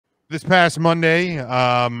this past Monday,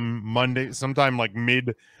 sometime like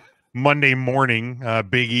mid Monday morning,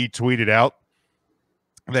 Big E tweeted out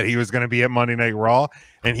that he was going to be at Monday Night Raw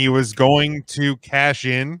and he was going to cash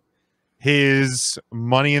in his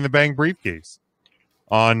Money in the Bank briefcase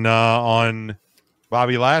on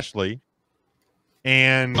Bobby Lashley.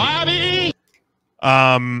 And Bobby,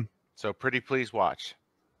 so pretty please watch.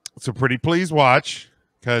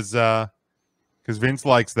 Because Vince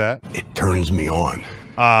likes that. It turns me on.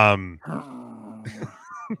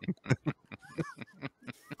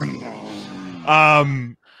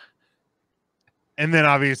 And then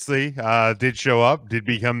obviously did show up, did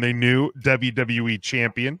become the new WWE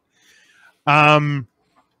champion. Ryan,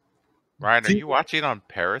 are you watching on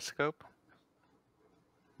Periscope?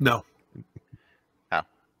 No. How?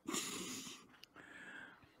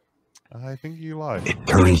 I think you lied. It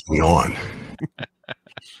turns me on.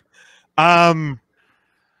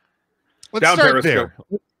 Let's Down start Periscope.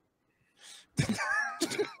 there.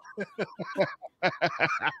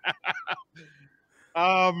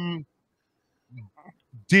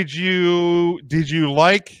 Did you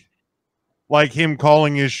like him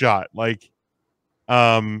calling his shot? Like,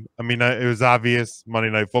 I mean, it was obvious Monday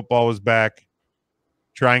Night Football was back.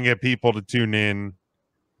 Try and get people to tune in.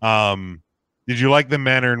 Did you like the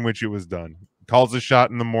manner in which it was done? Calls a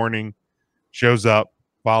shot in the morning, shows up,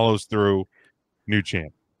 follows through, new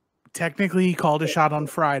champ. Technically, he called a shot on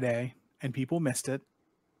Friday, and people missed it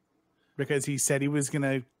because he said he was going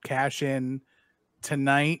to cash in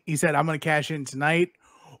tonight. He said, I'm going to cash in tonight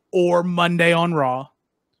or Monday on Raw.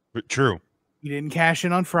 But true. He didn't cash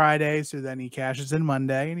in on Friday, so then he cashes in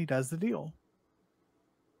Monday, and he does the deal.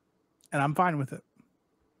 And I'm fine with it.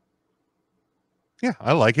 Yeah,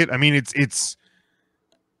 I like it. I mean, it's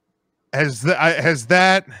has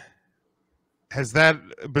that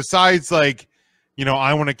besides like, you know,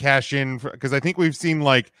 I want to cash in because I think we've seen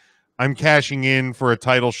like I'm cashing in for a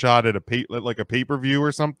title shot at a pay-per-view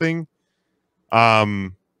or something.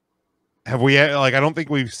 Have we like I don't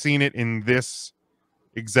think we've seen it in this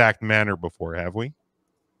exact manner before, have we?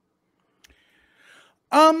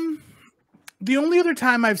 The only other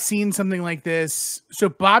time I've seen something like this, so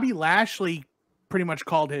Bobby Lashley pretty much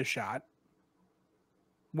called his shot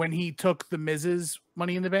when he took the Miz's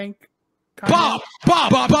Money in the Bank.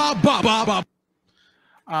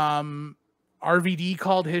 RVD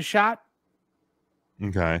called his shot.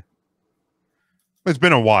 Okay. It's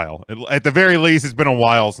been a while. At the very least, it's been a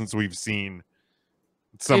while since we've seen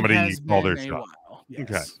somebody call their shot. Yes.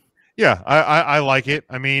 Okay. Yeah, I like it.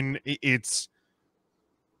 I mean, it's,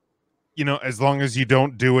 you know, as long as you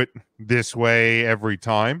don't do it this way every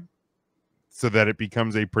time so that it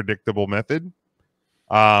becomes a predictable method.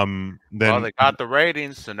 Then Well, they got the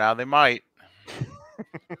ratings, so now they might.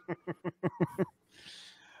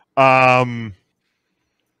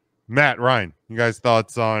 Matt, Ryan, you guys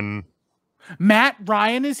thoughts on Matt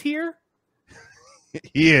Ryan is here?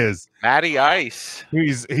 He is. Matty Ice.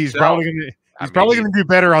 He's probably gonna do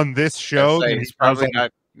better on this show. Than He's probably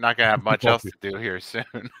not gonna have much else to do here soon.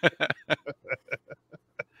 Is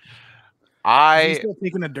he still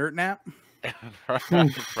taking a dirt nap?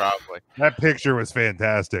 Probably. That picture was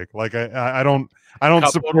fantastic. Like I don't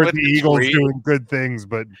support the Eagles doing good things,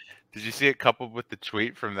 but did you see it coupled with the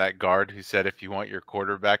tweet from that guard who said, "If you want your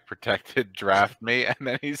quarterback protected, draft me," and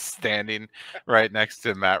then he's standing right next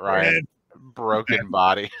to Matt Ryan, broken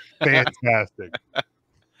body. Fantastic.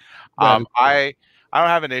 I don't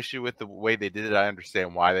have an issue with the way they did it. I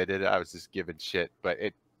understand why they did it. I was just giving shit, but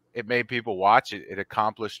it made people watch it. It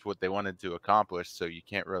accomplished what they wanted to accomplish. So you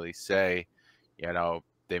can't really say, you know,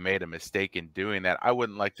 they made a mistake in doing that. I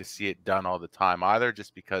wouldn't like to see it done all the time either,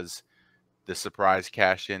 just because the surprise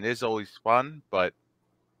cash in is always fun. But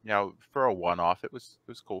you know, for a one-off, it was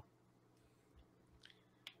cool.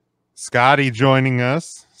 Scotty joining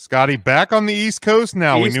us. Scotty back on the East Coast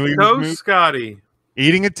now. East we knew he Coast was Scotty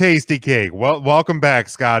eating a tasty cake. Well, welcome back,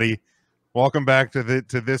 Scotty. Welcome back to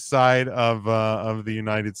this side of the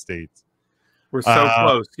United States. We're so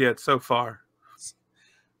close yet so far.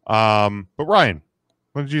 But Ryan,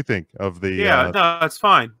 what did you think of the? Yeah, no, that's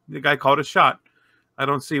fine. The guy called a shot. I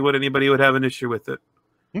don't see what anybody would have an issue with it.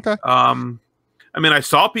 Okay. I mean, I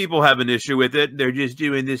saw people have an issue with it. They're just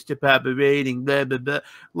doing this to pop a rating, blah blah blah.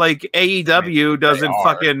 Like AEW doesn't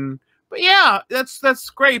fucking. But yeah, that's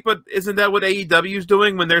great. But isn't that what AEW is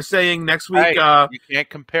doing when they're saying next week? Hey, you can't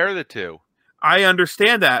compare the two. I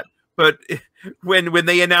understand that, but when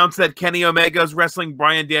they announced that Kenny Omega's wrestling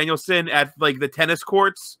Bryan Danielson at like the tennis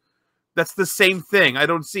courts, that's the same thing. I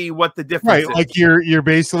don't see what the difference is. Like you're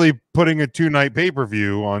basically putting a 2-night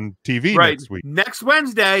pay-per-view on TV next week. Next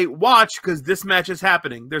Wednesday, watch, because this match is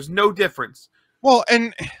happening. There's no difference. Well,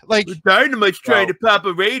 and like Dynamite's trying to pop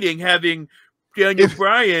a rating, having Daniel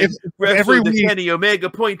Bryan wrestle the Kenny Omega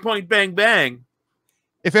point bang bang.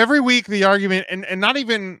 If every week the argument, and not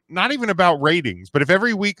even about ratings, but if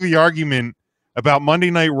every week the argument about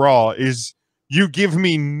Monday Night Raw is you give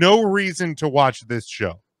me no reason to watch this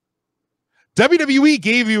show. WWE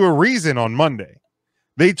gave you a reason on Monday.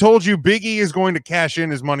 They told you Big E is going to cash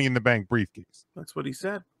in his Money in the Bank briefcase. That's what he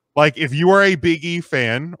said. Like, if you are a Big E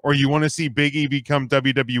fan or you want to see Big E become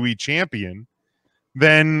WWE champion,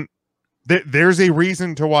 then there's a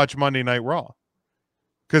reason to watch Monday Night Raw.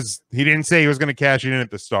 Because he didn't say he was going to cash in at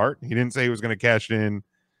the start. He didn't say he was going to cash in,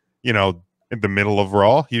 you know, in the middle of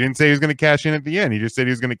Raw. He didn't say he was going to cash in at the end. He just said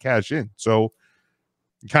he was going to cash in. So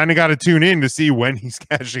you kind of got to tune in to see when he's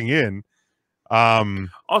cashing in.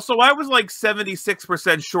 Also, I was like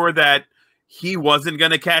 76% sure that he wasn't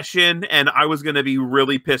going to cash in, and I was going to be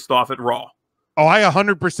really pissed off at Raw. Oh, I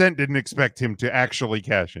 100% didn't expect him to actually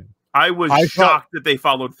cash in. I was shocked that they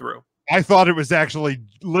followed through. I thought it was actually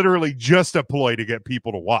literally just a ploy to get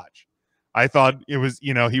people to watch. I thought it was,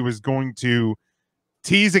 you know, he was going to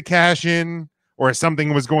tease a cash in or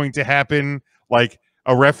something was going to happen. Like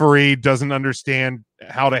a referee doesn't understand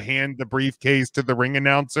how to hand the briefcase to the ring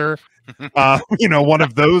announcer. You know, one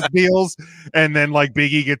of those deals. And then like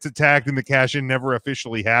Big E gets attacked and the cash in never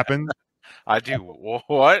officially happened. I do.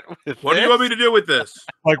 What? What do you want me to do with this?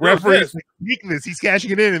 Like referees, weakness. He's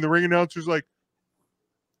cashing it in, and the ring announcer's like,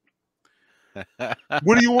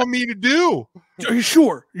 "What do you want me to do? Are you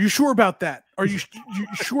sure? Are you sure about that? Are you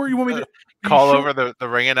sure you want me to call over the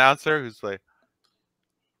ring announcer who's like,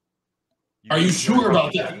 Are you sure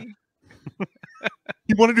about that?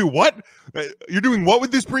 You want to do what? You're doing what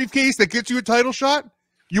with this briefcase that gets you a title shot?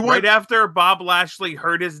 You want right after Bob Lashley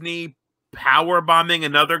hurt his knee, power bombing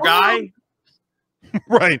another guy?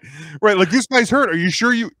 Right. Like this guy's hurt. Are you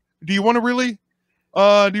sure do you want to really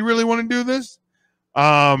do you really want to do this?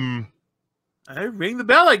 I ring the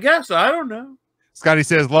bell, I guess. I don't know. Scotty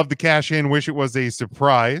says, love the cash in. Wish it was a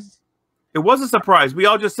surprise. It was a surprise. We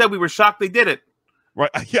all just said we were shocked they did it. Right.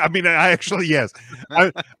 Yeah. I mean, I actually, yes,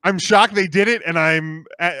 I'm shocked they did it. And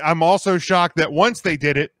I'm also shocked that once they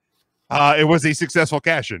did it, it was a successful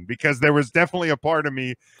cash in, because there was definitely a part of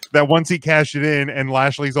me that once he cashed it in and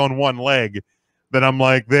Lashley's on one leg, that I'm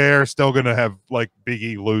like, they're still going to have like Big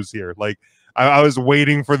E lose here. Like I was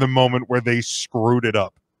waiting for the moment where they screwed it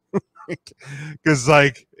up. Because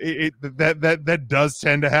like that does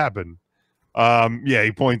tend to happen. Yeah,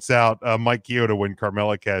 he points out Mike Chioda, when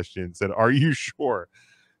Carmella cashed in, said, "Are you sure?"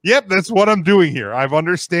 Yep, that's what I'm doing here. I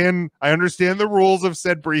understand the rules of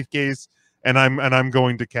said briefcase, and I'm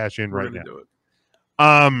going to cash in right now. Do it.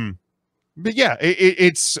 But yeah,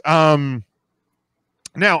 it's now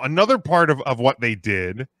another part of what they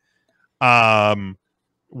did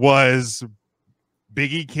was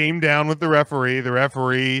Big E came down with the referee. The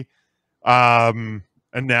referee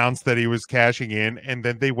announced that he was cashing in, and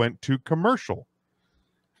then they went to commercial.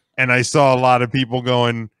 And I saw a lot of people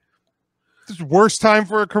going, "This is the worst time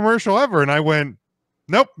for a commercial ever." And I went,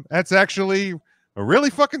 nope, that's actually a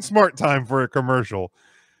really fucking smart time for a commercial,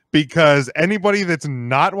 because anybody that's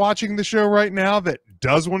not watching the show right now that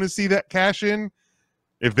does want to see that cash in,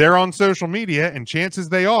 if they're on social media, and chances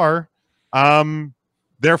they are,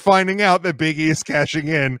 they're finding out that Big E is cashing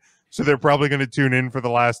in. So they're probably going to tune in for the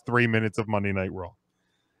last 3 minutes of Monday Night Raw.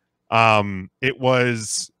 It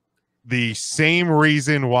was the same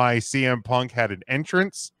reason why CM Punk had an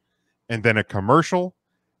entrance and then a commercial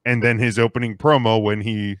and then his opening promo when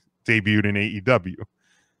he debuted in AEW.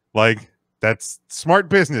 Like, that's smart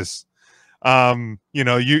business. You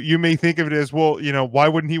know, you may think of it as, well, you know, why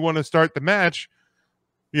wouldn't he want to start the match,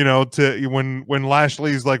 you know, to when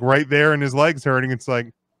Lashley's like right there and his leg's hurting? It's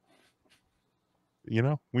like, you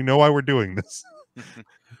know, we know why we're doing this.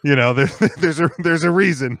 You know, there's a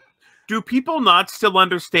reason. Do people not still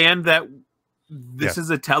understand that this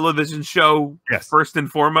is a television show? Yes. First and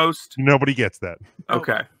foremost. Nobody gets that.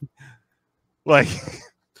 Okay. Like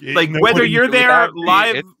whether you're there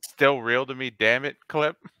live, it's still real to me. Damn it,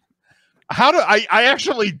 clip. How do I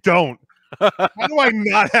actually don't? How do I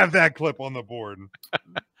not have that clip on the board?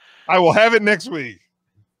 I will have it next week.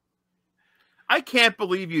 I can't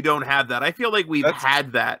believe you don't have that. I feel like we've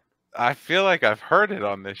had that. I feel like I've heard it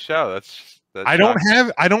on this show. That's I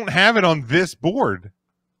don't have it on this board.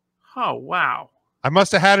 Oh, wow. I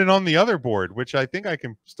must have had it on the other board, which I think I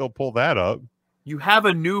can still pull that up. You have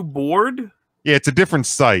a new board? Yeah, it's a different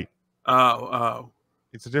site. Oh.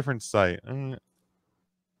 It's a different site.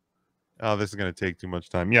 Oh, this is going to take too much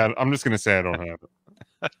time. Yeah, I'm just going to say I don't have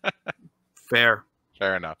it. Fair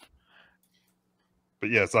enough. But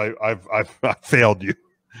yes, I've failed you.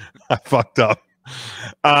 I fucked up.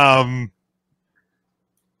 But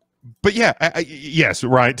yeah, yes,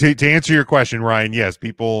 Ryan. To answer your question, Ryan, yes,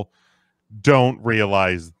 people don't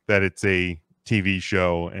realize that it's a TV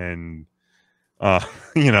show, and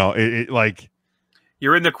it like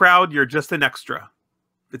You're in the crowd. You're just an extra.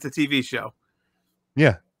 It's a TV show.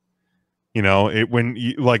 yeah. When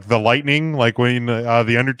you, like the lightning, like when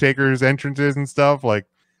the Undertaker's entrances and stuff, like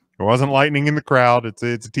there wasn't lightning in the crowd. It's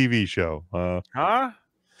a TV show. Huh?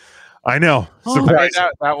 I know. I mean,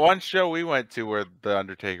 that one show we went to where the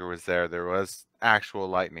Undertaker was there was actual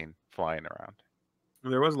lightning flying around.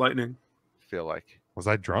 There was lightning. Feel like. Was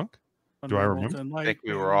I drunk? Do I remember? I think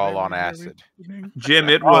we were all on acid. Jim,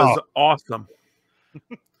 it was awesome.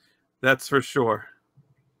 That's for sure.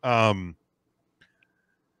 Does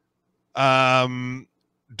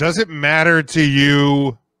it matter to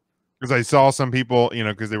you? Because I saw some people,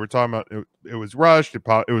 because they were talking about it was rushed.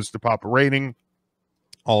 It was to pop a rating,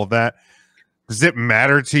 all of that. Does it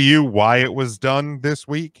matter to you why it was done this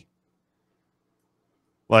week?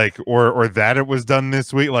 Like, or that it was done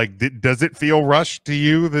this week? Like, does it feel rushed to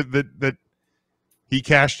you that he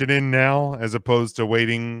cashed it in now as opposed to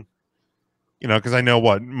waiting? Because I know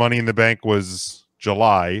what Money in the Bank was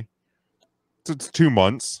July, so it's 2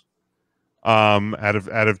 months. Out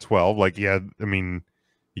of 12. Like, yeah, I mean,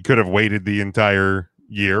 you could have waited the entire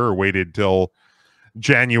year or waited till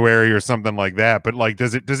January or something like that. But like,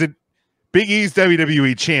 does it Big E's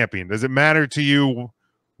WWE champion, does it matter to you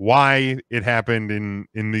why it happened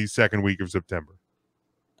in the second week of September?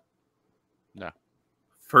 No.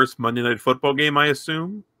 First Monday Night Football game, I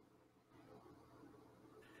assume.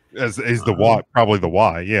 Is the why, probably the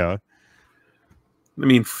why, yeah. I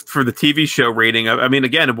mean, for the TV show rating, I mean,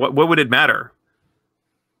 again, what would it matter?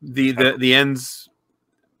 The ends.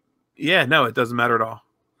 Yeah, no, it doesn't matter at all.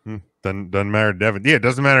 Doesn't matter to Devin. Yeah, it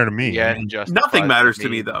doesn't matter to me. Yeah, nothing matters to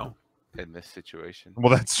me though. In this situation. Well,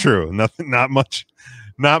 that's true. Not much.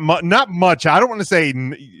 I don't want to say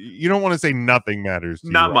you don't want to say nothing matters to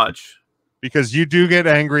you. Not much. Because you do get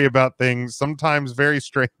angry about things, sometimes very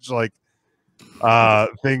strange, like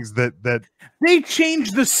things that they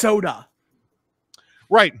changed the soda.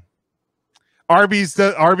 Right. Arby's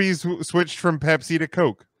switched from Pepsi to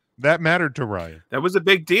Coke. That mattered to Ryan. That was a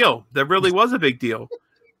big deal. That really was a big deal.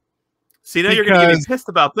 See, now you're going to get me pissed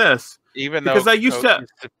about this. Even though I used Coke is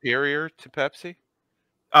superior to Pepsi?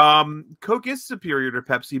 Coke is superior to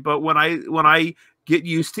Pepsi, but when I get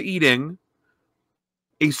used to eating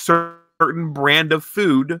a certain brand of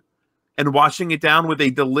food and washing it down with a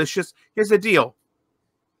delicious... Here's the deal.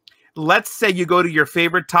 Let's say you go to your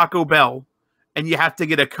favorite Taco Bell and you have to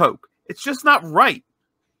get a Coke. It's just not right.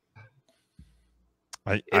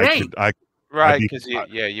 Right, because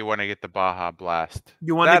you want to get the Baja Blast.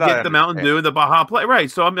 You want to get the Mountain Dew and the Baja Blast. Right,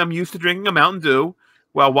 so I'm used to drinking a Mountain Dew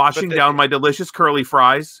while washing down my delicious curly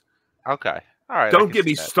fries. Okay. All right. Don't get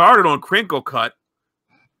me started on Crinkle Cut.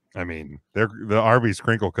 I mean, the Arby's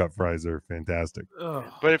Crinkle Cut fries are fantastic. Ugh.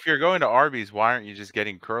 But if you're going to Arby's, why aren't you just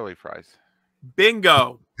getting curly fries?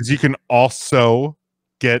 Bingo. Because you can also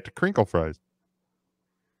get crinkle fries.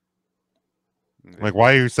 Like,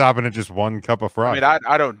 why are you stopping at just one cup of fries? I mean,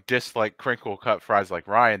 I don't dislike crinkle cut fries like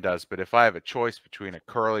Ryan does, but if I have a choice between a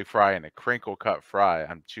curly fry and a crinkle cut fry,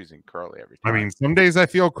 I'm choosing curly every time. I mean, some days I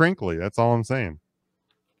feel crinkly. That's all I'm saying.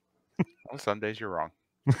 Well, some days you're wrong.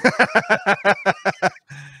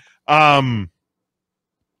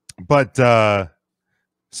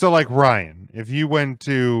 So like Ryan, if you went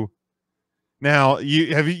to now,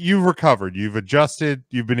 you've recovered, you've adjusted,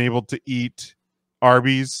 you've been able to eat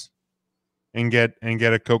Arby's and get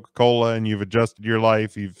a Coca-Cola, and you've adjusted your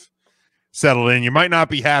life, you've settled in. You might not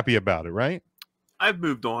be happy about it, right? I've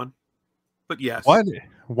moved on, but yes.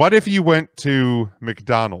 What if you went to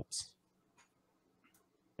McDonald's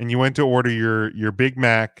and you went to order your Big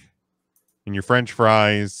Mac and your French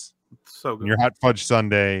fries, so good, and your hot fudge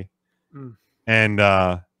sundae, and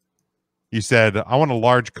you said, I want a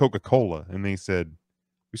large Coca-Cola, and they said,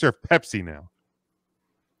 we serve Pepsi now.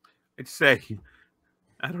 I'd say,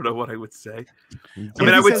 I don't know what I would say. I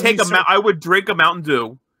mean, I would I would drink a Mountain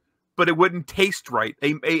Dew, but it wouldn't taste right.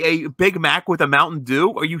 A Big Mac with a Mountain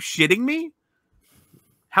Dew? Are you shitting me?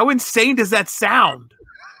 How insane does that sound?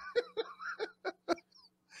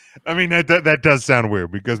 I mean, that does sound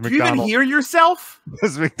weird because Do you even hear yourself?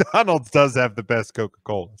 Because McDonald's does have the best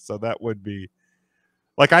Coca-Cola, so that would be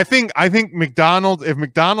like I think McDonald's, if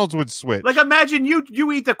McDonald's would switch, like imagine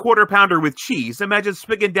you eat the Quarter Pounder with cheese. Imagine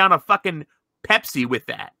spigging down a fucking Pepsi with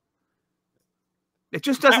that. It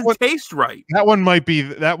just doesn't taste right. That one might be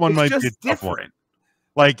just different.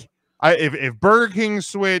 Like if Burger King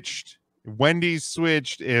switched, if Wendy's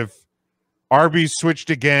switched, if Arby's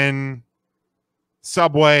switched again,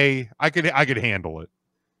 Subway, I could handle it.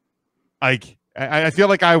 Like I feel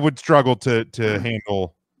like I would struggle to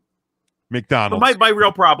handle McDonald's. But my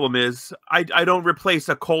real problem is I don't replace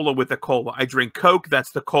a cola with a cola. I drink Coke,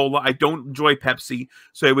 that's the cola. I don't enjoy Pepsi,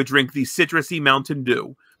 so I would drink the citrusy Mountain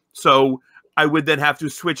Dew. So I would then have to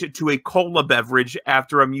switch it to a cola beverage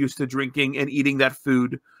after I'm used to drinking and eating that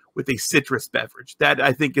food with a citrus beverage. That,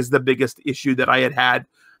 I think, is the biggest issue that I had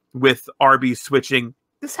with Arby's switching.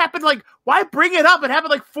 This happened why bring it up? It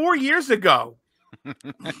happened 4 years ago.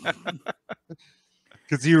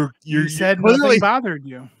 Because you said nothing bothered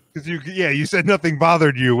you. Because you said nothing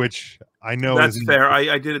bothered you, which I know that's fair.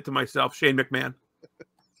 I did it to myself. Shane McMahon.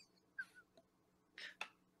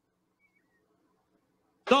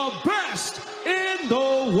 The best in the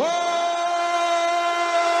world.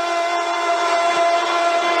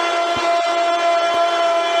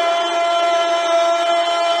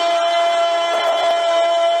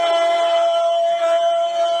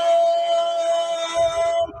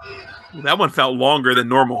 That one felt longer than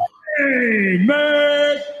normal.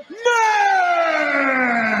 McMahon.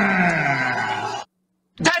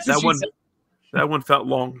 That one felt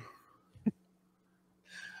long.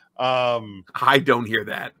 I don't hear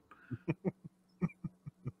that.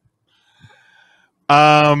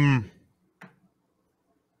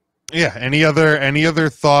 Yeah. Any other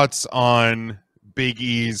thoughts on Big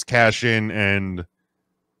E's cash in and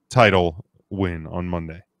title win on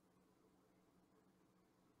Monday?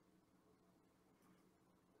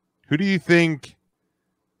 How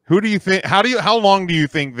long do you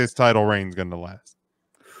think this title reign is going to last?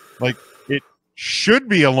 Like, it should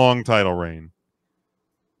be a long title reign,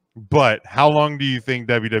 but how long do you think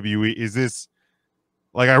WWE is this?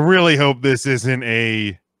 Like, I really hope this isn't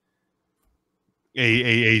a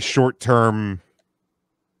short-term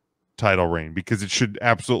title reign, because it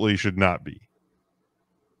absolutely should not be.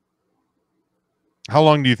 How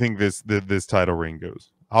long do you think this title reign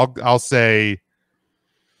goes? I'll say.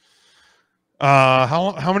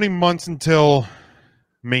 How many months until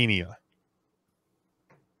Mania?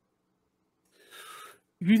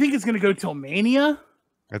 You think it's going to go till Mania?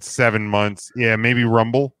 That's 7 months. Yeah, maybe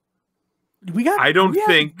Rumble. We have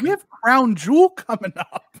Crown Jewel coming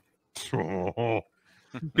up.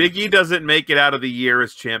 Big E doesn't make it out of the year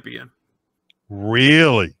as champion.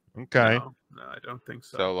 Really? Okay. No, I don't think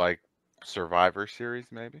so. So Survivor Series,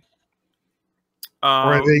 maybe?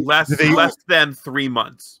 Less than 3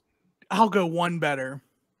 months. I'll go one better.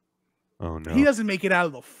 Oh no. He doesn't make it out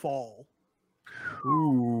of the fall.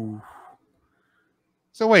 Ooh.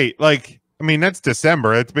 So wait, that's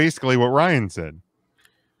December. That's basically what Ryan said.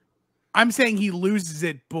 I'm saying he loses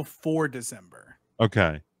it before December.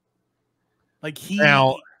 Okay. He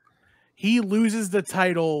loses the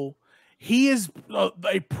title. He is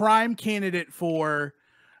a prime candidate for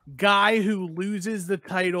guy who loses the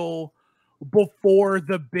title before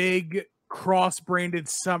the big cross-branded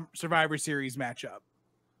Survivor Series matchup.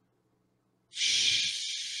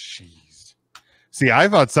 Jeez. See, I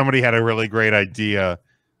thought somebody had a really great idea.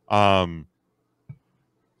 Did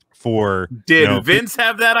Vince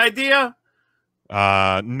have that idea?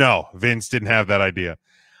 No, Vince didn't have that idea.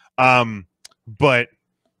 But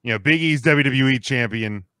Big E's WWE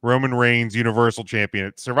champion, Roman Reigns Universal champion.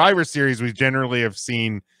 At Survivor Series, we generally have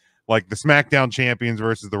seen the SmackDown champions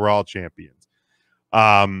versus the Raw champions.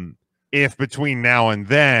 If between now and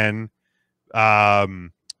then, Kofi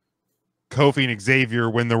and Xavier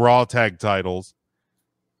win the Raw tag titles,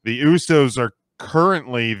 the Usos are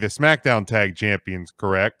currently the SmackDown tag champions,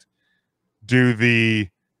 correct? Do the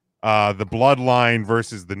Bloodline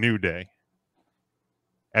versus the New Day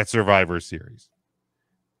at Survivor Series,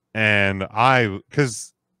 and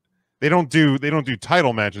because they don't do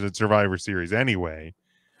title matches at Survivor Series anyway.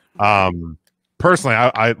 Personally,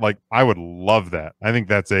 I would love that. I think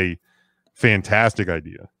that's a fantastic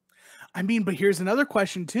idea. But here's another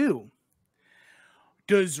question too.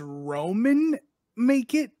 Does Roman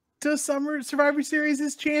make it to Survivor Series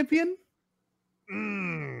as champion?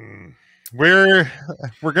 We're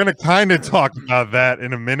going to kind of talk about that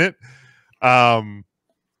in a minute.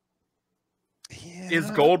 Is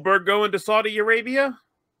Goldberg going to Saudi Arabia?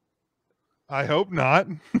 I hope not,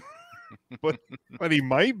 but he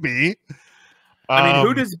might be.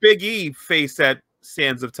 Who does Big E face at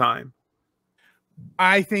Sands of Time?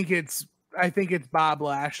 I think it's Bob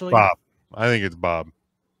Lashley. Bob. I think it's Bob.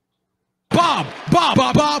 Bob.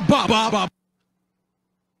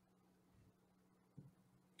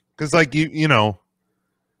 Because do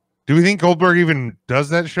we think Goldberg even does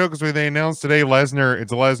that show? Because they announced today it's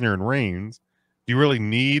Lesnar and Reigns. Do you really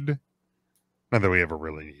need? Not that we ever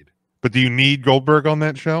really need, but do you need Goldberg on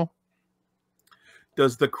that show?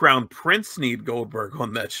 Does the Crown Prince need Goldberg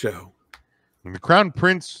on that show? And the Crown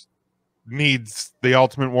Prince needs the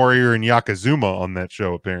Ultimate Warrior and Yokozuna on that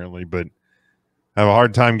show, apparently, but I have a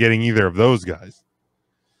hard time getting either of those guys.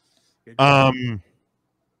 I'll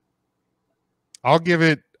give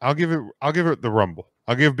it the Rumble.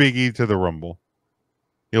 I'll give Big E to the Rumble.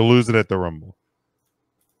 He'll lose it at the Rumble.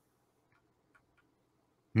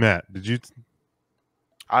 Matt, did you?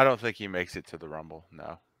 I don't think he makes it to the Rumble.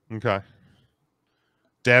 No. Okay.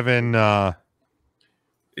 Devin,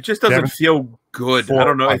 it just doesn't feel good. I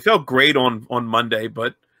don't know. It felt great on Monday,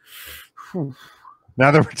 but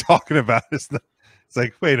now that we're talking about this, it's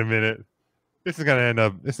like, wait a minute, this isn't gonna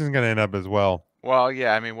end up as well. Well,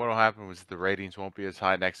 yeah, I mean, what'll happen is the ratings won't be as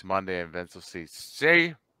high next Monday, and Vince will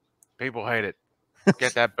see, people hate it.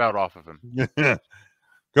 Get that belt off of him.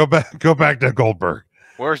 Go back to Goldberg.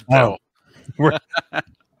 Where's Bill?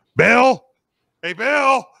 Bill? Hey,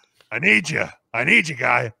 Bill! I need you,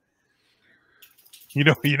 guy. You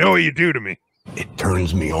know what you do to me. It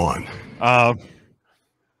turns me on. But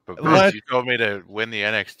Bruce, you told me to win the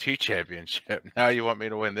NXT championship. Now you want me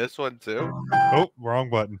to win this one too? Oh, wrong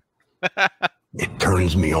button. It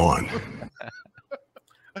turns me on.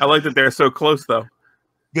 I like that they're so close, though.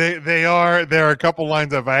 They are. There are a couple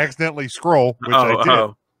lines if I accidentally scroll, which I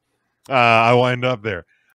did. I will end up there.